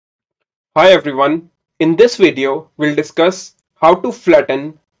Hi everyone, in this video we'll discuss how to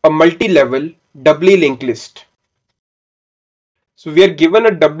flatten a multi-level doubly linked list. So we are given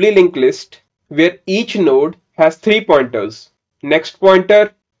a doubly linked list where each node has 3 pointers: next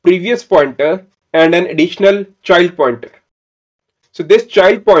pointer, previous pointer and an additional child pointer. So this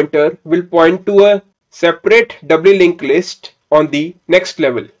child pointer will point to a separate doubly linked list on the next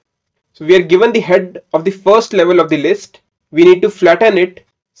level. So we are given the head of the first level of the list. We need to flatten it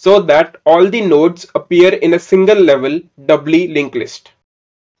so that all the nodes appear in a single level doubly linked list.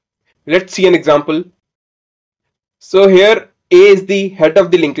 Let's see an example. So here A is the head of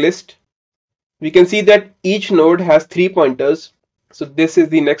the linked list. We can see that each node has 3 pointers. So this is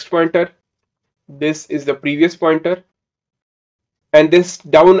the next pointer, this is the previous pointer, and this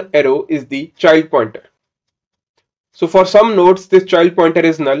down arrow is the child pointer. So for some nodes this child pointer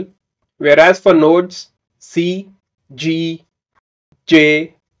is null, whereas for nodes C, G,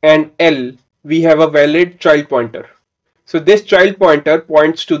 J and L we have a valid child pointer. So this child pointer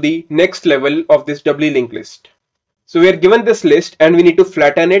points to the next level of this doubly linked list. So we are given this list and we need to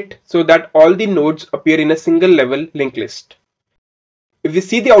flatten it so that all the nodes appear in a single level linked list. If we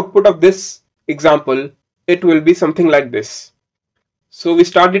see the output of this example, it will be something like this. So we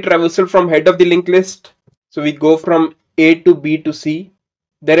start the traversal from head of the linked list. So we go from A to B to C.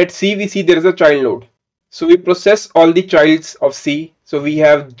 Then at C we see there is a child node. So we process all the childs of C. So we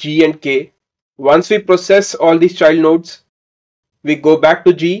have G and K. Once we process all these child nodes, we go back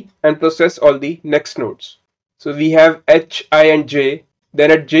to G and process all the next nodes. So we have H, I and J.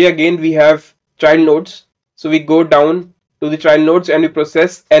 Then at J again we have child nodes. So we go down to the child nodes and we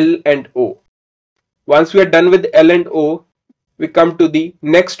process L and O. Once we are done with L and O, we come to the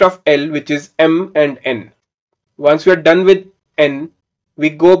next of L, which is M and N. Once we are done with N,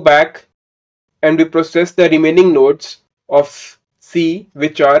 we go back and we process the remaining nodes of C,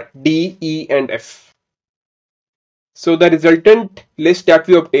 which are D, E and F. So the resultant list that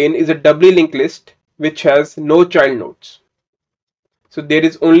we obtain is a doubly linked list which has no child nodes. So there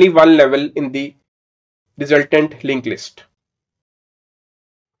is only one level in the resultant linked list.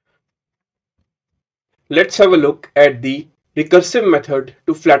 Let's have a look at the recursive method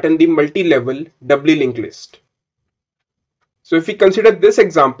to flatten the multi-level doubly linked list. So if we consider this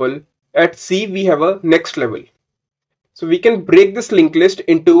example, at C we have a next level. So we can break this linked list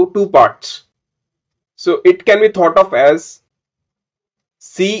into two parts. So it can be thought of as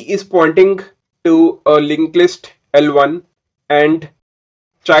C is pointing to a linked list L1 and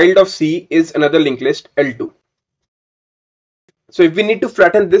child of C is another linked list L2. So if we need to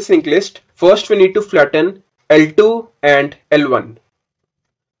flatten this linked list, first we need to flatten L2 and L1.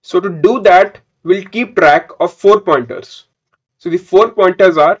 So to do that, we'll keep track of 4 pointers. So the 4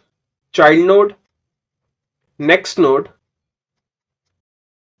 pointers are child node, next node,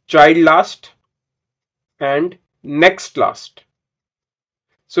 child last and next last.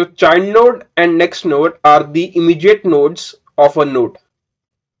 So child node and next node are the immediate nodes of a node.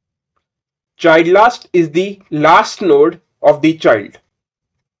 Child last is the last node of the child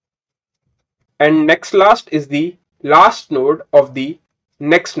and next last is the last node of the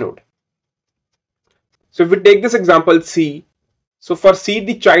next node. So if we take this example C, so for C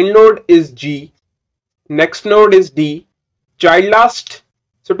the child node is G, next node is D, child last.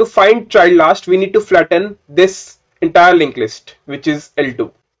 So to find child last we need to flatten this entire linked list which is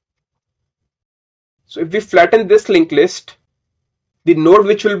L2. So if we flatten this linked list, the node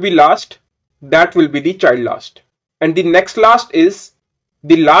which will be last, that will be the child last, and the next last is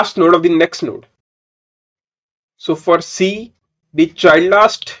the last node of the next node. So for C the child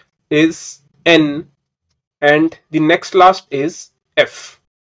last is N and the next last is F,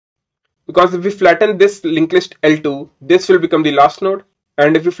 because if we flatten this linked list L2, this will become the last node,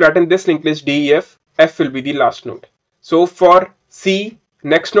 and if we flatten this linked list DEF, F will be the last node. So for C,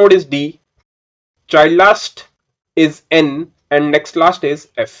 next node is D, child last is N and next last is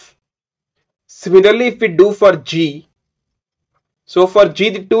F. Similarly, if we do for G, so for G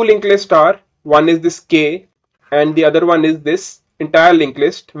the two linked lists are, one is this K and the other one is this entire linked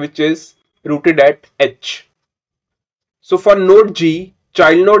list which is rooted at H. So for node G,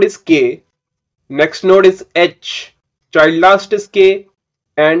 child node is K, next node is H, child last is K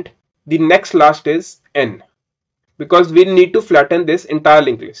and the next last is N, because we need to flatten this entire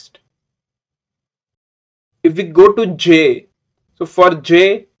linked list. If we go to J, so for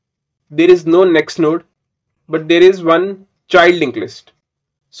J there is no next node but there is one child linked list.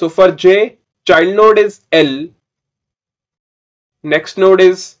 So for J, child node is L, next node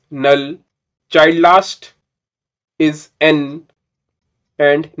is null, child last is N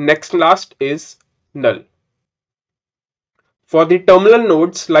and next last is null. For the terminal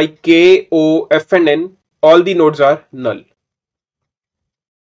nodes like K, O, F and N, all the nodes are null.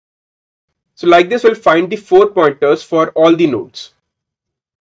 So like this, we'll find the 4 pointers for all the nodes.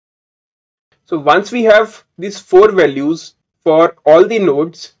 So once we have these 4 values for all the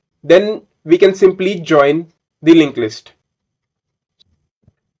nodes, then we can simply join the linked list.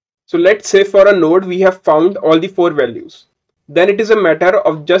 So let's say for a node we have found all the 4 values. Then it is a matter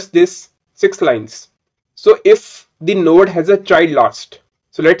of just this 6 lines. So if the node has a child last,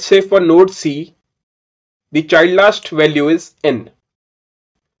 so let's say for node C, the child last value is N.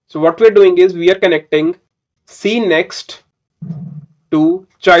 So what we're doing is we are connecting C next to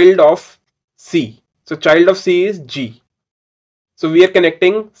child of C. So child of C is G. So we are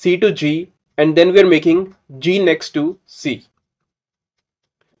connecting C to G and then we are making G next to C.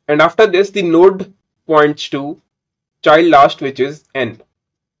 And after this the node points to child last, which is N.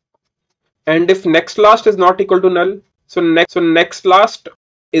 And if next last is not equal to null, so next last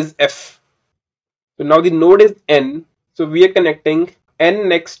is F. So now the node is N. So we are connecting N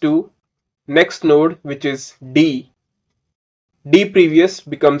next to next node, which is D. D previous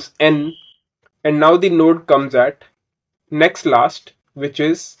becomes N. And now the node comes at next last, which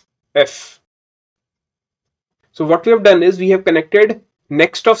is F. So what we have done is we have connected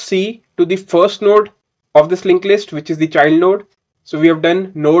next of C to the first node of this linked list, which is the child node. So we have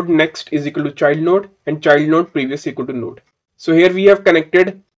done node next is equal to child node and child node previous equal to node. So here we have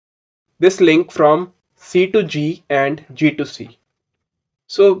connected this link from C to G and G to C.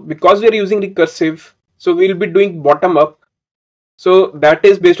 So because we are using recursive, so we will be doing bottom up. So that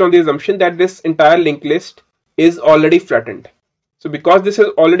is based on the assumption that this entire linked list is already flattened. So because this is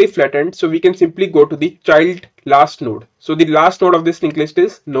already flattened, so we can simply go to the child last node. So the last node of this linked list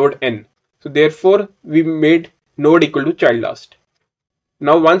is node N. So therefore we made node equal to child last.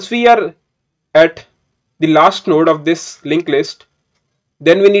 Now once we are at the last node of this linked list,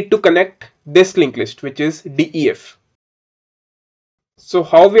 then we need to connect this linked list, which is DEF. So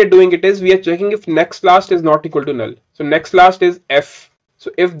how we are doing it is we are checking if next last is not equal to null. So next last is F.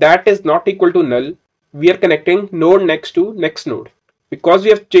 So if that is not equal to null, we are connecting node next to next node. Because we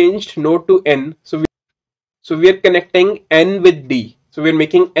have changed node to N, so we are connecting N with D. So we are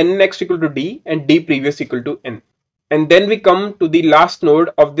making N next equal to D and D previous equal to N. And then we come to the last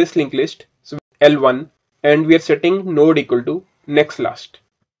node of this linked list, so L1, and we are setting node equal to next last.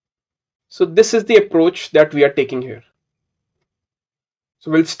 So this is the approach that we are taking here.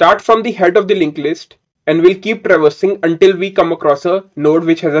 So we'll start from the head of the linked list and we'll keep traversing until we come across a node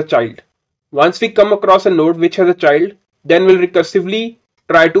which has a child. Once we come across a node which has a child, then we'll recursively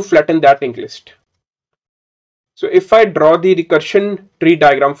try to flatten that linked list. So if I draw the recursion tree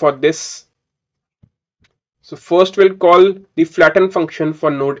diagram for this, so first we'll call the flatten function for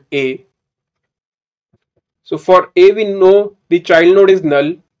node A. So for A we know the child node is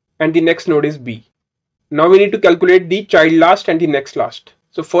null and the next node is B. Now we need to calculate the child last and the next last.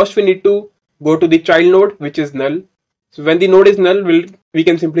 So first we need to go to the child node, which is null. So when the node is null, we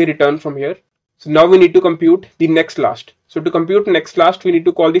can simply return from here. So now we need to compute the next last. So to compute next last, we need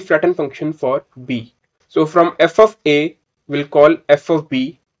to call the flatten function for B. So from f of A, we'll call f of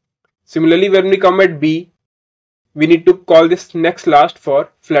B. Similarly, when we come at B, we need to call this next last for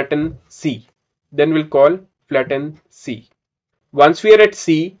flatten C. Then we'll call flatten C. Once we are at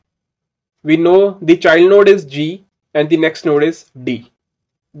C, we know the child node is G and the next node is D.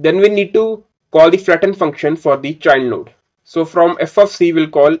 Then we need to call the flatten function for the child node. So from f of C, we'll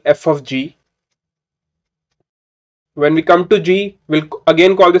call f of G. When we come to G, we'll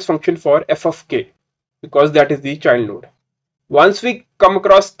again call this function for f of K because that is the child node. Once we come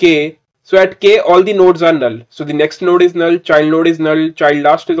across K, so at K all the nodes are null. So the next node is null, child node is null, child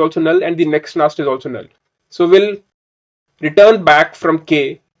last is also null, and the next last is also null. So we'll return back from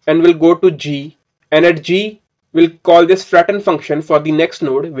K and we'll go to G, and at G we'll call this flatten function for the next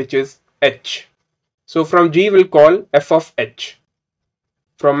node, which is H. So from G we'll call f of H.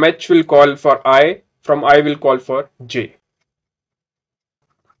 From H we'll call for I, from I we'll call for J.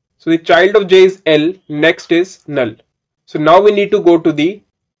 So the child of J is L, next is null. So now we need to go to the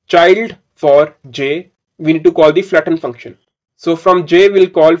child for J, we need to call the flatten function. So from J we'll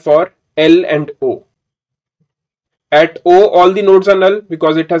call for L and O. At O all the nodes are null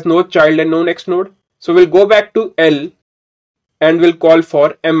because it has no child and no next node. So we'll go back to L and we'll call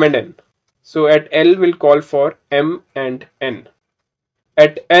for M and N. So at L we'll call for M and N.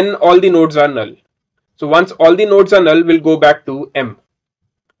 At N all the nodes are null. So once all the nodes are null, we'll go back to M.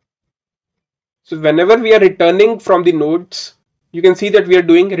 So whenever we are returning from the nodes, you can see that we are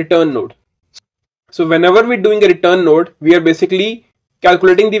doing return node. So whenever we're doing a return node, we are basically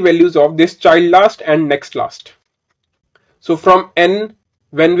calculating the values of this child last and next last. So from n,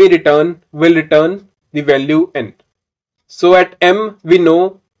 when we return, we'll return the value n. So at m, we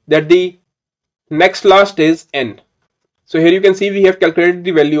know that the next last is n. So here you can see we have calculated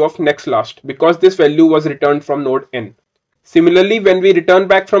the value of next last because this value was returned from node n. Similarly, when we return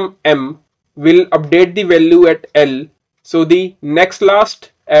back from m, we'll update the value at L. So the next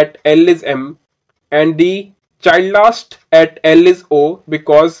last at L is m and the child last at L is O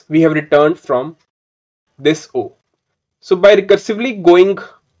because we have returned from this O. So by recursively going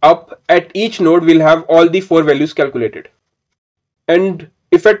up at each node, we'll have all the 4 values calculated. And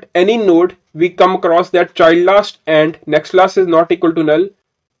if at any node we come across that child last and next last is not equal to null,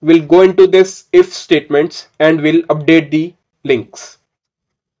 we'll go into this if statements and we'll update the links.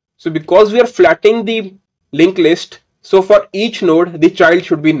 So because we are flattening the linked list, so for each node the child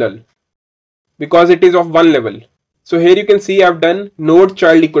should be null because it is of one level. So here you can see I've done node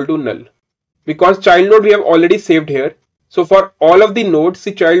child equal to null because child node we have already saved here. So for all of the nodes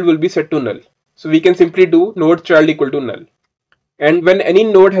the child will be set to null. So we can simply do node child equal to null. And when any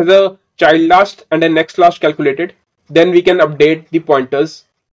node has a child last and a next last calculated, then we can update the pointers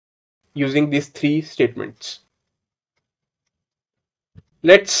using these 3 statements.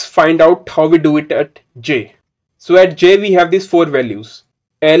 Let's find out how we do it at j. So at j we have these 4 values: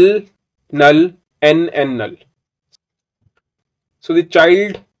 L, null, n and null. So the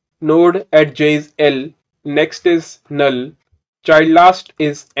child node at j is L, next is null, child last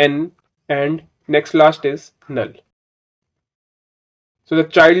is n and next last is null. So the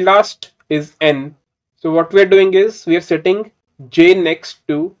child last is n. So what we are doing is we are setting j next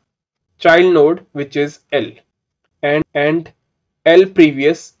to child node which is L and L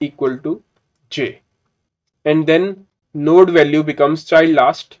previous equal to j, and then node value becomes child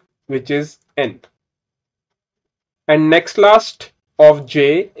last which is n, and next last of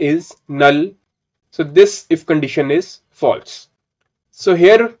j is null. So this if condition is false. So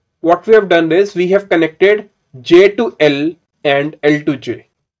here what we have done is we have connected j to L and L to j.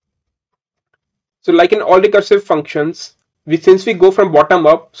 So like in all recursive functions, since we go from bottom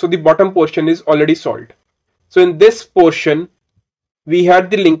up, so the bottom portion is already solved. So in this portion, we had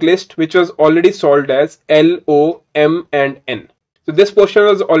the linked list which was already solved as L, O, M and N. So this portion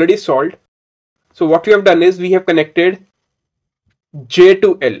was already solved. So what we have done is we have connected J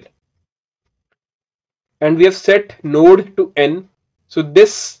to L and we have set node to N. So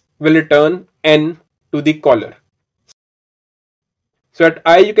this will return N to the caller. So at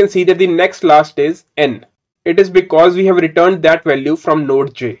I you can see that the next last is N. It is because we have returned that value from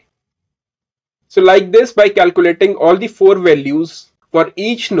node J. So like this, by calculating all the 4 values for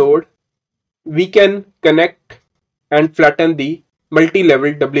each node, we can connect and flatten the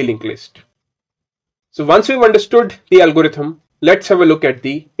multi-level doubly linked list. So once we've understood the algorithm, let's have a look at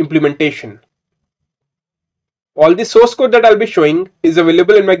the implementation. All the source code that I'll be showing is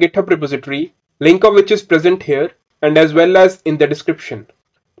available in my GitHub repository, link of which is present here and as well as in the description.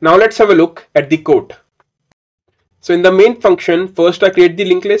 Now let's have a look at the code. So in the main function, first I create the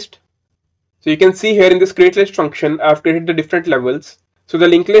linked list. So you can see here in this create list function, I've created the different levels. So the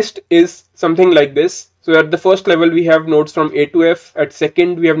linked list is something like this. So at the first level, we have nodes from A to F. At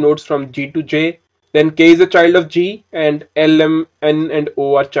second, we have nodes from G to J. Then K is a child of G and L, M, N and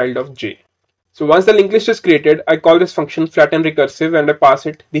O are child of J. So once the linked list is created, I call this function flatten recursive and I pass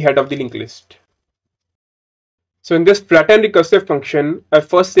it the head of the linked list. So in this flatten recursive function, I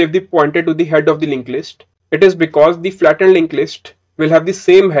first save the pointer to the head of the linked list. It is because the flattened linked list will have the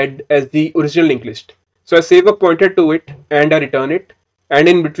same head as the original linked list. So I save a pointer to it and I return it, and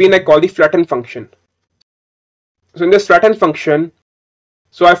in between I call the flatten function. So in this flatten function,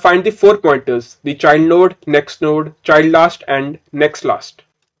 so I find the 4 pointers: the child node, child last and next last.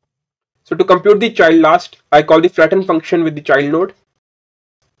 So to compute the child last, I call the flatten function with the child node,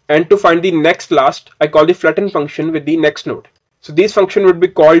 and to find the next last, I call the flatten function with the next node. So these functions would be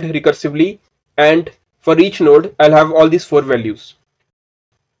called recursively, and for each node I'll have all these 4 values.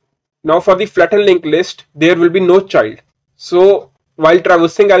 Now for the flatten linked list, there will be no child. So while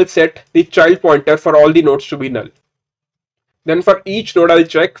traversing, I'll set the child pointer for all the nodes to be null. Then for each node, I'll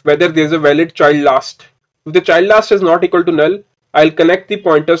check whether there is a valid child last. If the child last is not equal to null, I'll connect the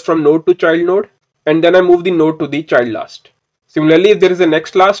pointers from node to child node and then I move the node to the child last. Similarly, if there is a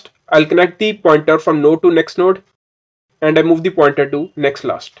next last, I'll connect the pointer from node to next node and I move the pointer to next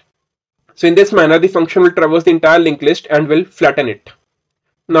last. So in this manner, the function will traverse the entire linked list and will flatten it.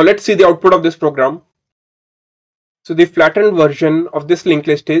 Now let's see the output of this program. So the flattened version of this linked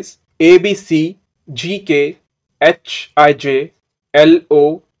list is A, B, C, G, K, H, I, J, L,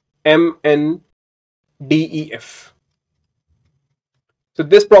 O, M, N, D, E, F. So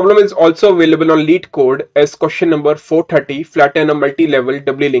this problem is also available on Lead Code as question number 430, flatten a multi-level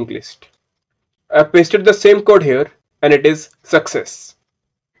doubly linked list. I pasted the same code here and it is success.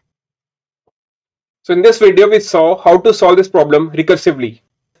 So in this video we saw how to solve this problem recursively.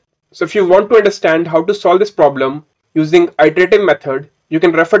 So if you want to understand how to solve this problem using iterative method, you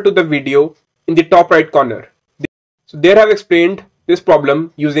can refer to the video in the top right corner. So there I have explained this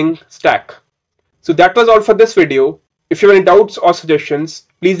problem using stack. So that was all for this video. If you have any doubts or suggestions,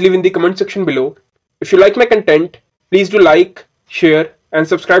 please leave in the comment section below. If you like my content, please do like, share and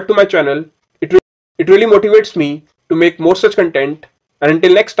subscribe to my channel. It really motivates me to make more such content. And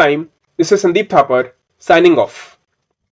until next time, this is Sandeep Thapar signing off.